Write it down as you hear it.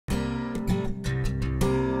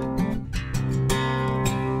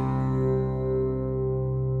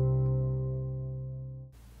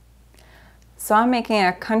So I'm making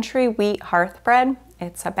a Country Wheat Hearth Bread.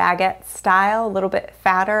 It's a baguette style, a little bit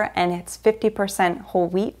fatter, and it's 50% whole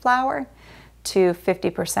wheat flour to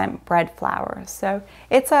 50% bread flour. So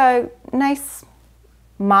it's a nice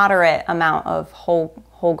moderate amount of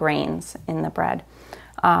whole grains in the bread.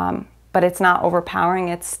 But it's not overpowering.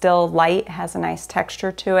 It's still light, has a nice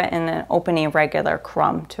texture to it, and an open irregular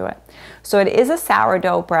crumb to it. So it is a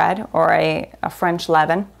sourdough bread, or a French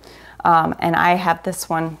leaven. And I have this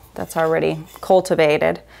one that's already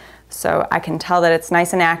cultivated. So I can tell that it's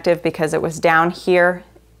nice and active because it was down here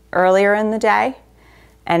earlier in the day,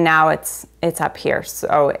 and now it's up here.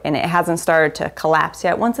 So, and it hasn't started to collapse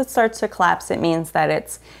yet. Once it starts to collapse, it means that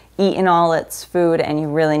it's eaten all its food and you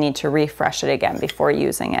really need to refresh it again before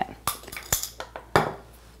using it.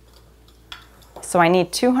 So I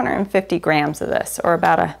need 250 grams of this, or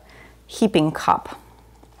about a heaping cup.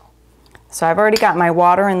 So I've already got my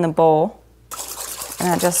water in the bowl, and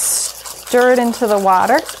I just stir it into the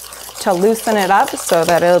water to loosen it up so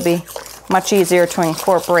that it'll be much easier to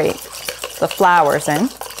incorporate the flours in.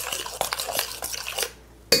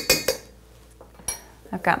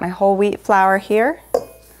 I've got my whole wheat flour here,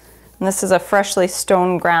 and this is a freshly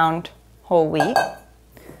stone ground whole wheat.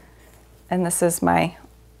 And this is my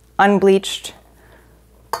unbleached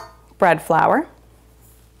bread flour.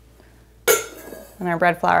 And our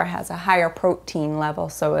bread flour has a higher protein level,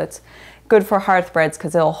 so it's good for hearth breads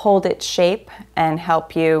because it'll hold its shape and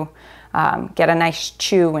help you get a nice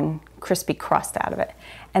chew and crispy crust out of it.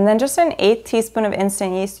 And then just an 1/8 teaspoon of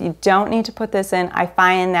instant yeast. You don't need to put this in. I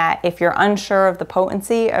find that if you're unsure of the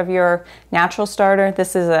potency of your natural starter,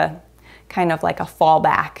 this is a kind of like a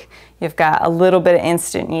fallback. You've got a little bit of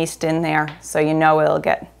instant yeast in there, so you know it'll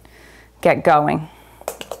get going.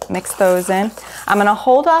 Mix those in. I'm gonna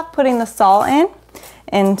hold off putting the salt in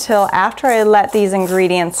until after I let these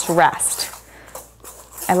ingredients rest.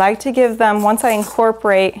 I like to give them, once I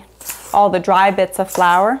incorporate all the dry bits of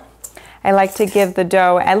flour, I like to give the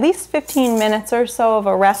dough at least 15 minutes or so of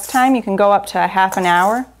a rest time. You can go up to a half an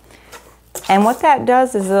hour. And what that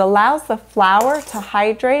does is it allows the flour to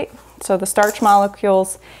hydrate, so the starch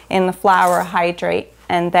molecules in the flour hydrate,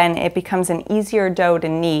 and then it becomes an easier dough to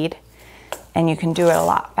knead, and you can do it a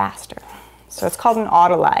lot faster. So it's called an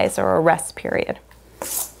autolyse, or a rest period.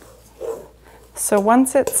 So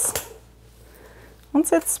once it's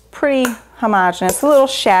pretty homogeneous, a little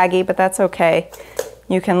shaggy, but that's okay,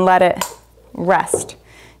 you can let it rest.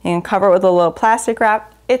 You can cover it with a little plastic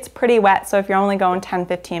wrap. It's pretty wet, so if you're only going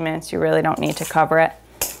 10-15 minutes, you really don't need to cover it.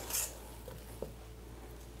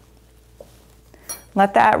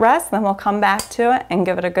 Let that rest, then we'll come back to it and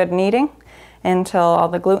give it a good kneading until all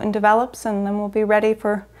the gluten develops, and then we'll be ready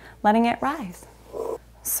for letting it rise.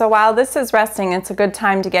 So while this is resting, it's a good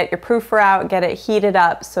time to get your proofer out, get it heated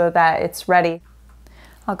up so that it's ready.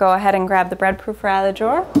 I'll go ahead and grab the bread proofer out of the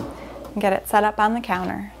drawer and get it set up on the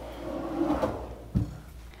counter.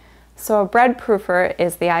 So a bread proofer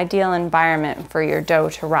is the ideal environment for your dough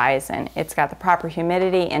to rise in. It's got the proper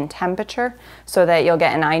humidity and temperature so that you'll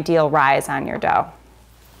get an ideal rise on your dough.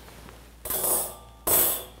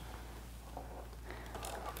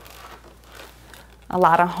 A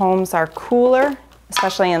lot of homes are cooler,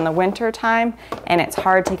 especially in the winter time, and it's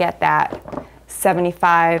hard to get that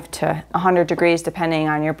 75 to 100 degrees depending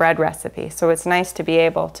on your bread recipe. So it's nice to be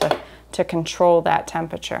able to control that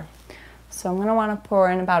temperature. So I'm going to want to pour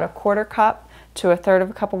in about 1/4 cup to 1/3 of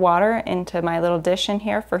a cup of water into my little dish in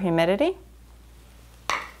here for humidity.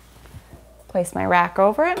 Place my rack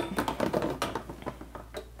over it.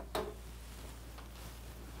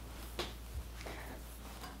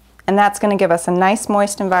 And that's going to give us a nice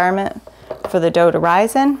moist environment for the dough to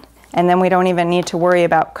rise in, and then we don't even need to worry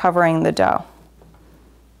about covering the dough.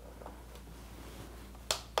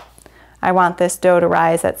 I want this dough to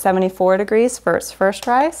rise at 74 degrees for its first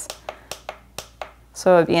rise.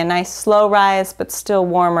 So it would be a nice slow rise, but still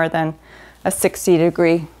warmer than a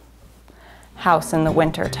 60-degree house in the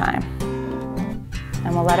winter time.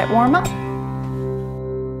 And we'll let it warm up.